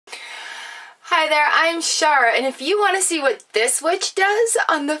Hi there, I'm Char, and if you want to see what this witch does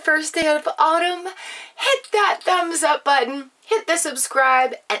on the first day of autumn, hit that thumbs up button, hit the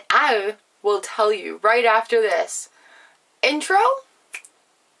subscribe, and I will tell you right after this. Intro?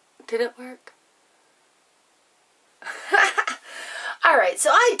 Did it work? Alright, so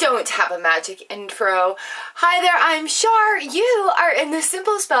I don't have a magic intro. Hi there, I'm Char. You are in the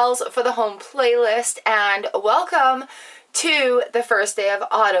Simple Spells for the Home playlist, and welcome to the first day of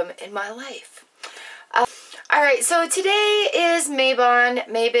autumn in my life. Alright, so today is Mabon,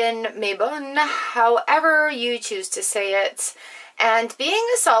 however you choose to say it. And being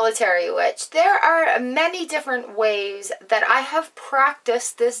a solitary witch, there are many different ways that I have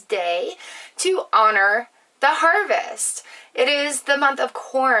practiced this day to honor the harvest. It is the month of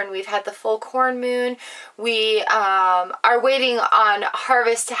corn. We've had the full corn moon. We are waiting on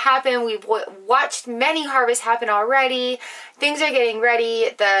harvest to happen. We've watched many harvests happen already. Things are getting ready.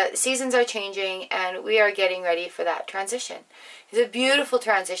 The seasons are changing, and we are getting ready for that transition. It's a beautiful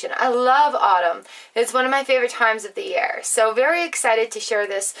transition. I love autumn. It's one of my favorite times of the year. So very excited to share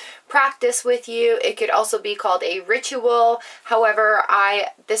this practice with you. It could also be called a ritual. However,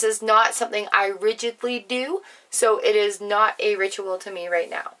 this is not something I rigidly do. So it is not a ritual to me right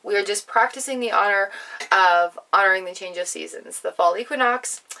now. We are just practicing the honor of honoring the change of seasons. The fall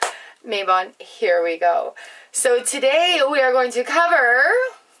equinox, Mabon, here we go. So today we are going to cover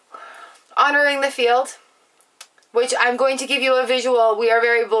honoring the field, which I'm going to give you a visual. We are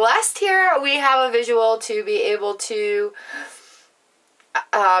very blessed here. We have a visual to be able to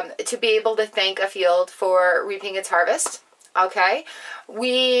thank a field for reaping its harvest. Okay,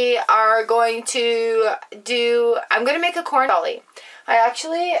 we are going to I'm going to make a corn dolly. I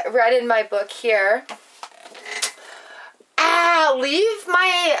actually read in my book here. Leave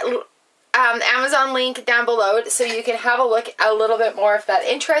my Amazon link down below so you can have a look a little bit more if that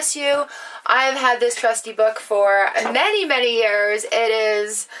interests you. I've had this trusty book for many, many years. It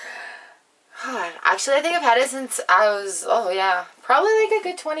is, actually I think I've had it since I was, probably like a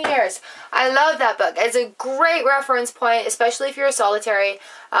good 20 years. I love that book. It's a great reference point, especially if you're a solitary.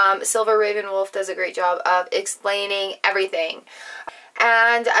 Silver Raven Wolf does a great job of explaining everything.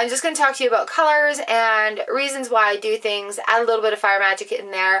 And I'm just going to talk to you about colors and reasons why I do things, add a little bit of fire magic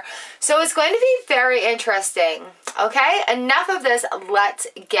in there. So it's going to be very interesting. Okay, enough of this. Let's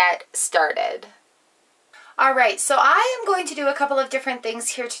get started. Alright, so I am going to do a couple of different things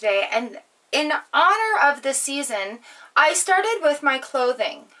here today. And in honor of the season, I started with my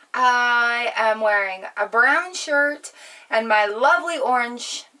clothing. I am wearing a brown shirt and my lovely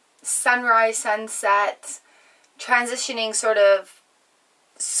orange sunrise, sunset, transitioning sort of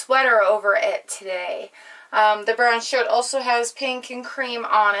sweater over it today. The brown shirt also has pink and cream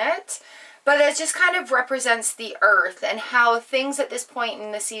on it, but it just kind of represents the earth and how things at this point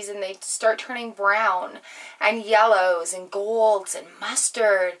in the season, they start turning brown and yellows and golds and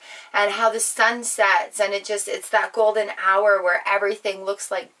mustard, and how the sun sets and it's that golden hour where everything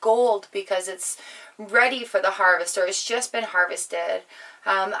looks like gold because it's ready for the harvest or it's just been harvested.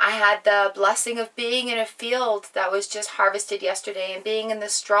 I had the blessing of being in a field that was just harvested yesterday and being in the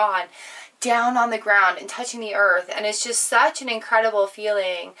straw and down on the ground and touching the earth, and it's just such an incredible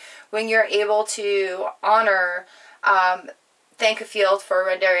feeling when you're able to honor, thank a field for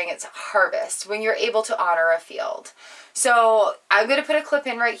rendering its harvest, when you're able to honor a field. So I'm going to put a clip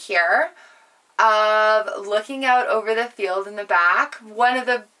in right here of looking out over the field in the back, one of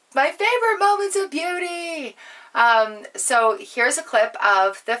my favorite moments of beauty. So here's a clip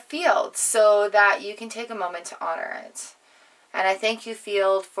of the field so that you can take a moment to honor it. And I thank you,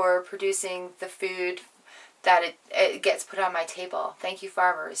 field, for producing the food that it gets put on my table. Thank you,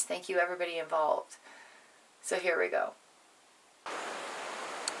 farmers. Thank you, everybody involved. So here we go.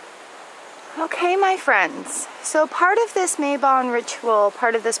 Okay, my friends. So part of this Mabon ritual,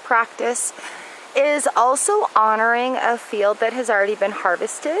 part of this practice, is also honoring a field that has already been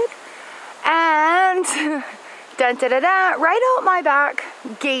harvested. And dun, da, da, da, right out my back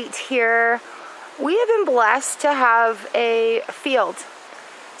gate here, we have been blessed to have a field.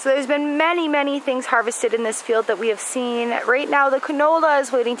 So there's been many, many things harvested in this field that we have seen. Right now the canola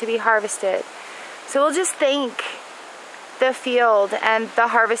is waiting to be harvested. So we'll just thank the field and the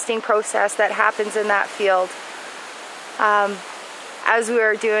harvesting process that happens in that field as we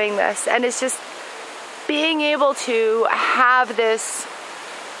are doing this. And it's just being able to have this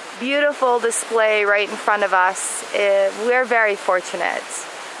beautiful display right in front of us. We're very fortunate.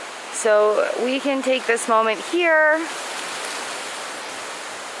 So we can take this moment here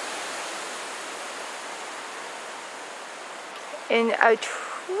in a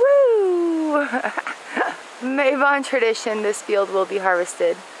true Mabon tradition. This field will be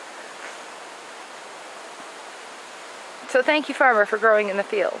harvested. So thank you, farmer, for growing in the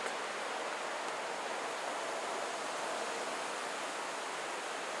field.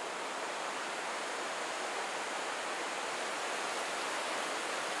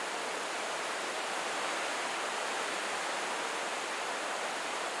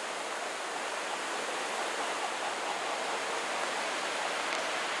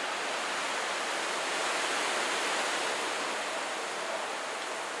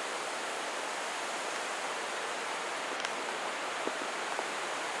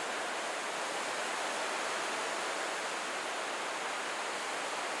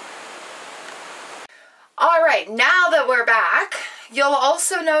 Alright, now that we're back, you'll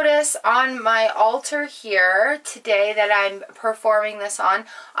also notice on my altar here today that I'm performing this on,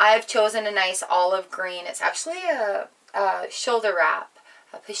 I've chosen a nice olive green. It's actually a shoulder wrap,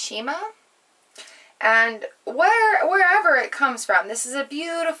 a pashima. And wherever it comes from, this is a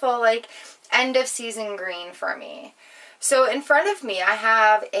beautiful, like, end of season green for me. So in front of me, I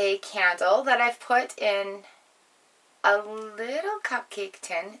have a candle that I've put in a little cupcake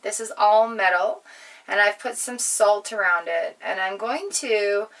tin. This is all metal. And I've put some salt around it. And I'm going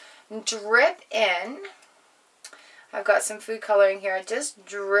to drip in. I've got some food coloring here. Just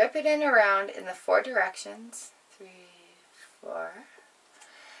drip it in around in the 4 directions. 3, 4.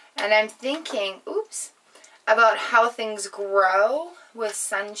 And I'm thinking, oops, about how things grow with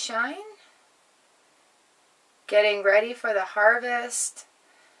sunshine. Getting ready for the harvest.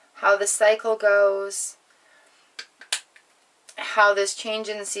 How the cycle goes. How this change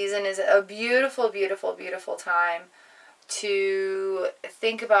in season is a beautiful, beautiful, beautiful time to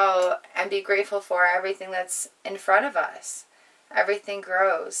think about and be grateful for everything that's in front of us. Everything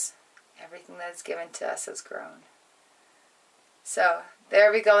grows. Everything that's given to us has grown. So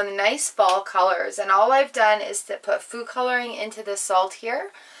there we go in the nice fall colors. And all I've done is to put food coloring into the salt here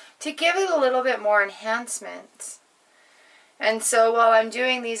to give it a little bit more enhancement. And so while I'm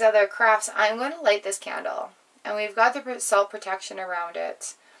doing these other crafts, I'm going to light this candle. And we've got the salt protection around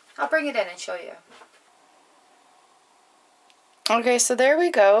it. I'll bring it in and show you. Okay, so there we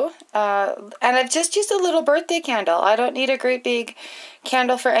go. And I've just used a little birthday candle. I don't need a great big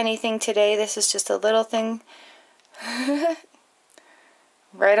candle for anything today. This is just a little thing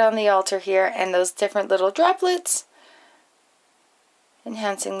right on the altar here. And those different little droplets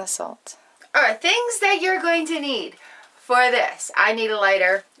enhancing the salt. Alright, things that you're going to need for this. I need a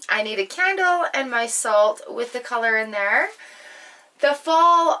lighter. I need a candle and my salt with the color in there. The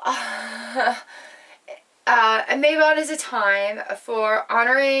fall Mabon is a time for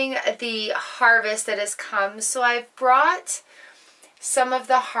honoring the harvest that has come. So I've brought some of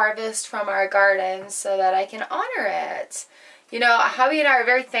the harvest from our garden so that I can honor it. You know, hubby and I are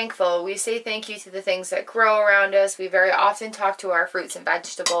very thankful. We say thank you to the things that grow around us. We very often talk to our fruits and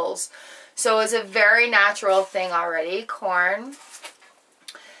vegetables. So it's a very natural thing already. Corn.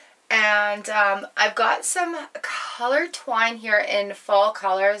 And I've got some colored twine here in fall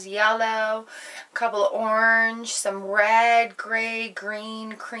colors. Yellow, a couple of orange, some red, gray,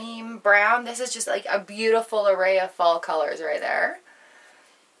 green, cream, brown. This is just like a beautiful array of fall colors right there.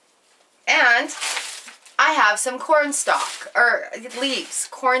 And I have some corn stalk, or leaves,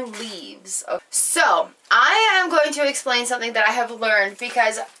 corn leaves. So I am going to explain something that I have learned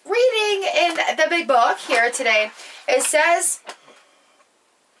because reading in the big book here today, it says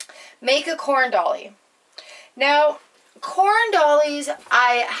make a corn dolly. Now, corn dollies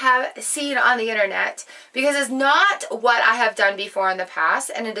I have seen on the internet because it's not what I have done before in the past,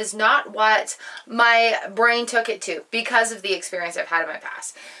 and it is not what my brain took it to because of the experience I've had in my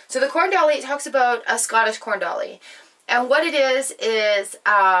past. So the corn dolly, it talks about a Scottish corn dolly. And what it is in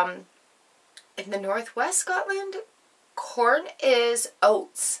the northwest Scotland, corn is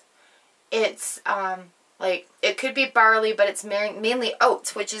oats. It's like, it could be barley, but it's mainly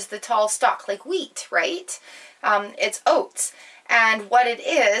oats, which is the tall stalk, like wheat, right? It's oats. And what it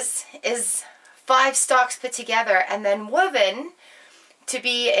is 5 stalks put together and then woven to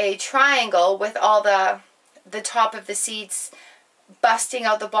be a triangle with all the top of the seeds busting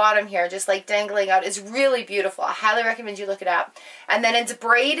out the bottom here, just like dangling out. It's really beautiful. I highly recommend you look it up. And then it's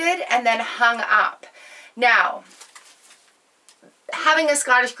braided and then hung up. Now, having a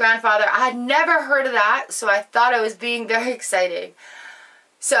Scottish grandfather, I had never heard of that, so I thought I was being very exciting.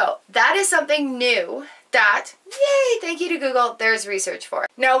 So that is something new that, yay, thank you to Google, there's research for it.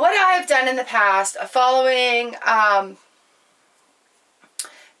 Now, what I have done in the past, following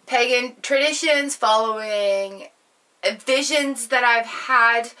pagan traditions, following visions that I've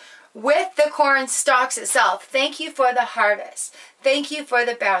had with the corn stalks itself. Thank you for the harvest. Thank you for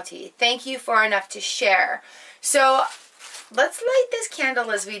the bounty. Thank you for enough to share. So let's light this candle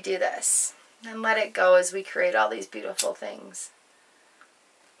as we do this. And let it go as we create all these beautiful things.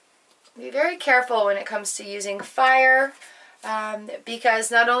 Be very careful when it comes to using fire,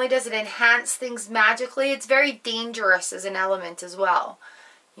 because not only does it enhance things magically, it's very dangerous as an element as well.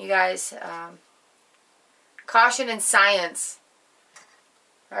 You guys, caution in science.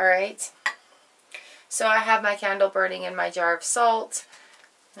 Alright. So I have my candle burning in my jar of salt.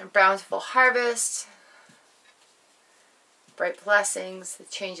 And bountiful harvest. Bright blessings. The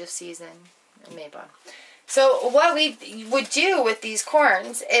change of season. And Mabon. So what we would do with these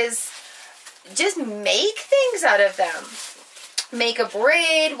corns is just make things out of them. Make a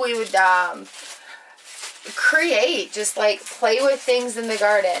braid. We would create, just like play with things in the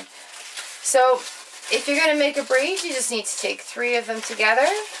garden. So if you're going to make a braid, you just need to take 3 of them together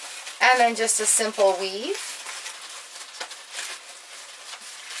and then just a simple weave.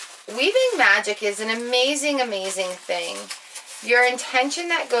 Weaving magic is an amazing, amazing thing. Your intention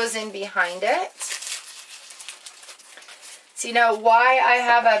that goes in behind it. So you know why I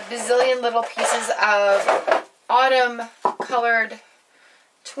have a bazillion little pieces of autumn colored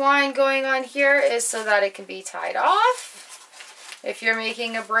twine going on here is so that it can be tied off if you're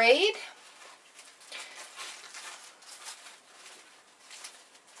making a braid.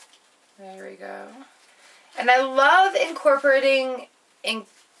 There we go. And I love including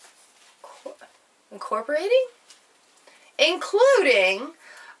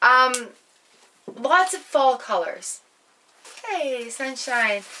lots of fall colors. Hey,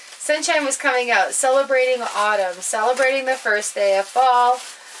 sunshine. Sunshine was coming out, celebrating autumn, celebrating the first day of fall.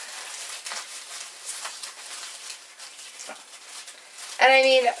 And I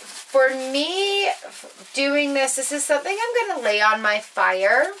mean, for me, doing this is something I'm going to lay on my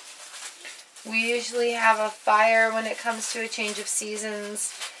fire. We usually have a fire when it comes to a change of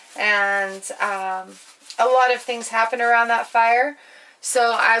seasons, and a lot of things happen around that fire.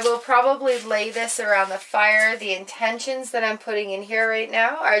 So I will probably lay this around the fire. The intentions that I'm putting in here right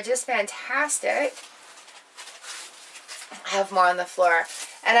now are just fantastic. I have more on the floor.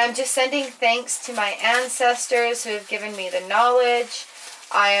 And I'm just sending thanks to my ancestors who have given me the knowledge.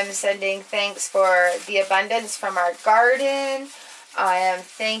 I am sending thanks for the abundance from our garden. I am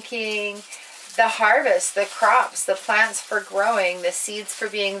thanking the harvest, the crops, the plants for growing, the seeds for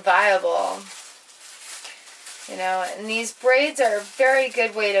being viable. You know, and these braids are a very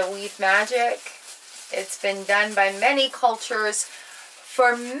good way to weave magic. It's been done by many cultures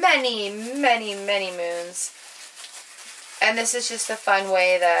for many, many, many moons. And this is just a fun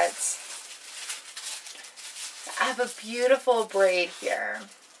way that I have a beautiful braid here.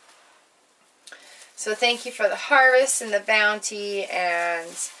 So thank you for the harvest and the bounty and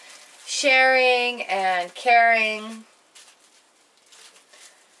sharing and caring.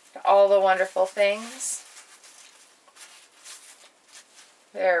 All the wonderful things.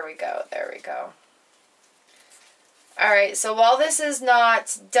 There we go, there we go. Alright, so while this is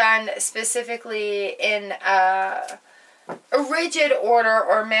not done specifically in a rigid order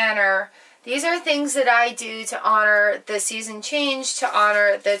or manner, these are things that I do to honor the season change, to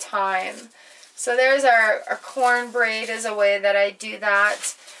honor the time. So there's our corn braid as a way that I do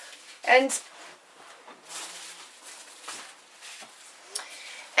that. And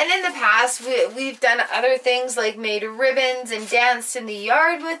in the past, we've done other things like made ribbons and danced in the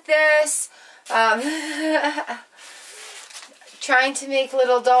yard with this. Trying to make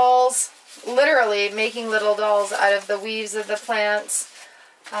little dolls. Literally making little dolls out of the weaves of the plants.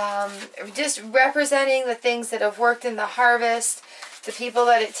 Just representing the things that have worked in the harvest. The people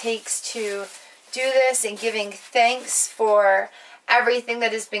that it takes to do this and giving thanks for everything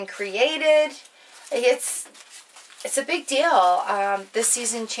that has been created. It's a big deal, this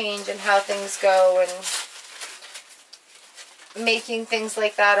season change and how things go, and making things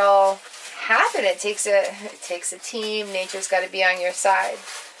like that all happen. It takes a team. Nature's got to be on your side.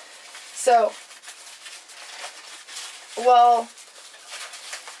 So, well,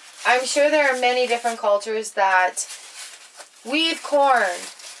 I'm sure there are many different cultures that weave corn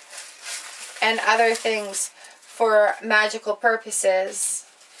and other things for magical purposes.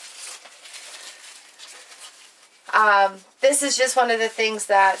 This is just one of the things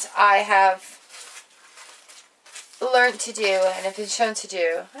that I have learned to do and have been shown to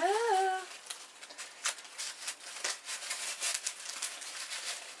do.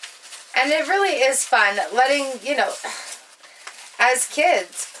 And it really is fun letting, you know, as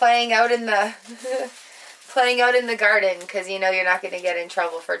kids, playing out in the garden, because you know you're not going to get in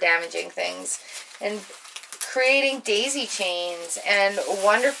trouble for damaging things, and creating daisy chains and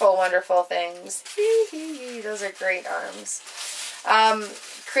wonderful, wonderful things. Those are great arms.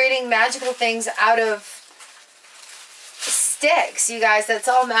 Creating magical things out of sticks, you guys. That's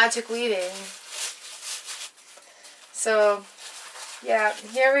all magic weaving. So, yeah,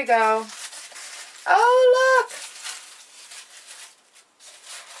 here we go. Oh, look!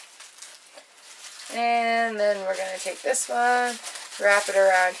 And then we're going to take this one, wrap it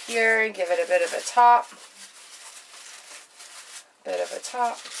around here, and give it a bit of a top. Bit of a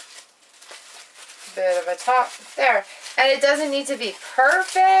top. Bit of a top. There. And it doesn't need to be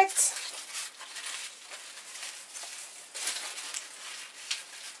perfect.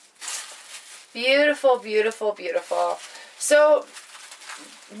 Beautiful, beautiful, beautiful. So,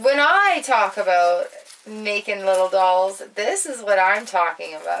 when I talk about making little dolls, this is what I'm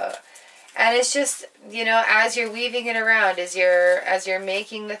talking about. And it's just, you know, as you're weaving it around, as you're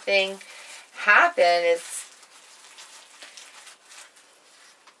making the thing happen, it's,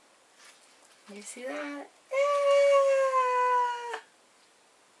 you see that? Yeah.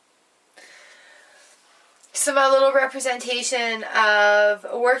 So my little representation of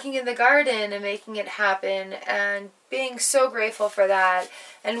working in the garden and making it happen and being so grateful for that,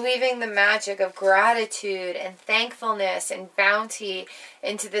 and weaving the magic of gratitude and thankfulness and bounty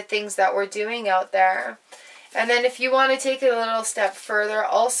into the things that we're doing out there. And then if you want to take it a little step further,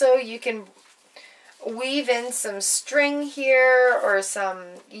 also you can weave in some string here, or some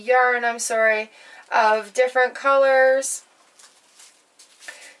yarn, I'm sorry, of different colors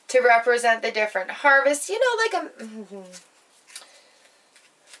to represent the different harvests. You know, like a...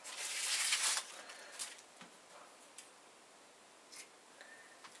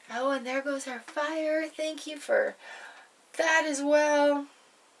 Oh, and there goes our fire. Thank you for that as well.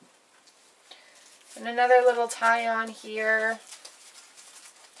 And another little tie on here.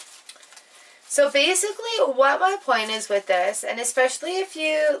 So basically what my point is with this, and especially if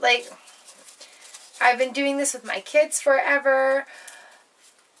you, like, I've been doing this with my kids forever.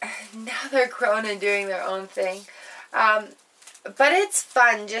 Now they're grown and doing their own thing. But it's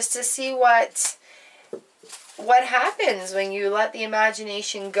fun just to see what happens when you let the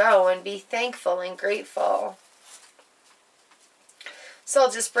imagination go and be thankful and grateful. So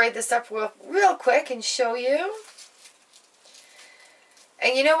I'll just braid this up real quick and show you.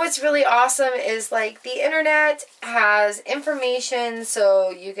 And you know what's really awesome is, like, the internet has information,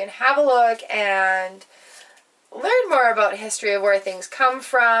 so you can have a look and learn more about history of where things come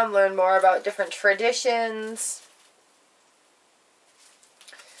from, learn more about different traditions.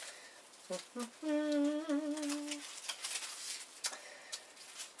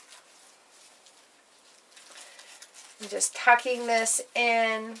 I'm just tucking this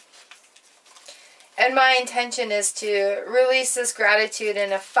in. And my intention is to release this gratitude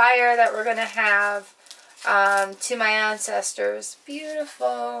in a fire that we're going to have to my ancestors.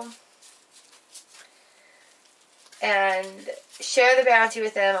 Beautiful. And share the bounty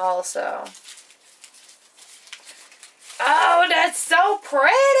with them also. Oh, that's so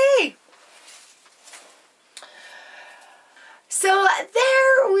pretty! So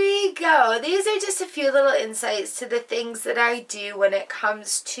there we go. These are just a few little insights to the things that I do when it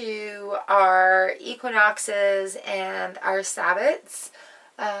comes to our equinoxes and our Sabbats.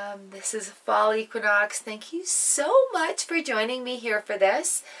 This is fall equinox. Thank you so much for joining me here for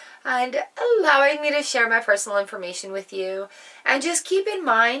this and allowing me to share my personal information with you. And just keep in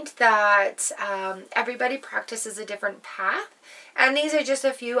mind that everybody practices a different path, and these are just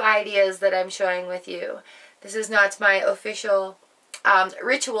a few ideas that I'm showing with you. This is not my official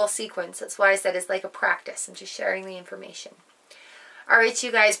ritual sequence. That's why I said it's like a practice. I'm just sharing the information. All right,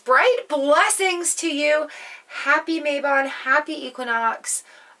 you guys. Bright blessings to you. Happy Mabon. Happy Equinox.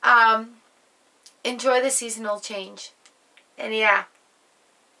 Enjoy the seasonal change. And yeah,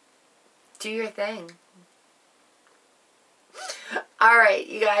 do your thing. All right,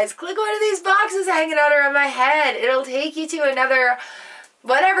 you guys. Click one of these boxes hanging out around my head. It'll take you to another...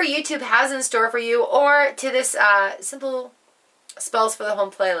 whatever YouTube has in store for you, or to this simple spells for the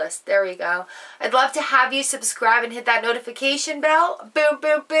home playlist. There we go. I'd love to have you subscribe and hit that notification bell. Boom,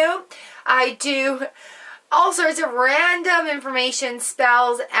 boom, boom. I do all sorts of random information,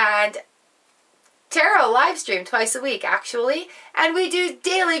 spells, and tarot live stream twice a week, actually. And we do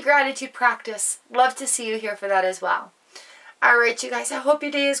daily gratitude practice. Love to see you here for that as well. All right, you guys. I hope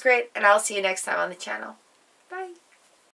your day is great, and I'll see you next time on the channel.